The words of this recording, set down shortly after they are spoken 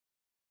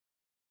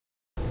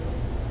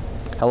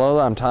Hello,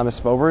 I'm Thomas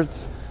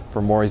Boberts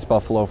from Morrie's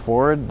Buffalo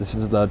Ford. This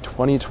is the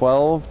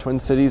 2012 Twin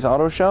Cities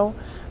Auto Show.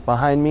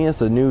 Behind me is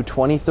the new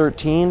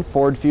 2013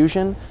 Ford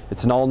Fusion.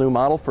 It's an all-new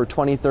model for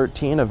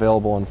 2013,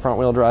 available in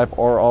front-wheel drive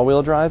or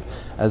all-wheel drive,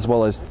 as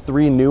well as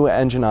 3 new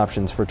engine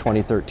options for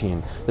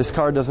 2013. This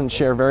car doesn't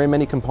share very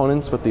many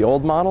components with the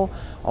old model.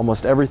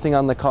 Almost everything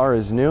on the car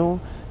is new.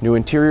 New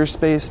interior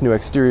space, new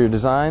exterior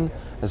design,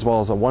 as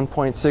well as a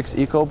 1.6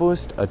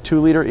 EcoBoost, a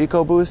 2-liter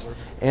EcoBoost,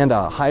 and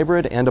a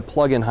hybrid and a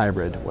plug-in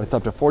hybrid with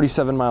up to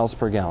 47 miles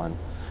per gallon.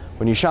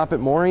 When you shop at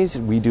Morrie's,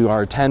 we do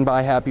our 10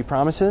 buy happy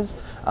promises.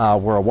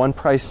 We're a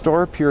one-price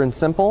store, pure and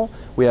simple.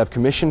 We have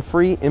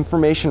commission-free,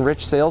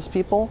 information-rich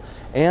salespeople,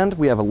 and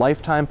we have a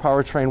lifetime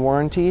powertrain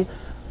warranty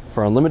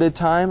for unlimited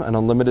time and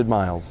unlimited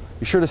miles.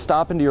 Be sure to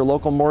stop into your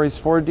local Morrie's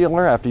Ford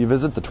dealer after you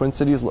visit the Twin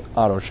Cities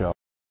Auto Show.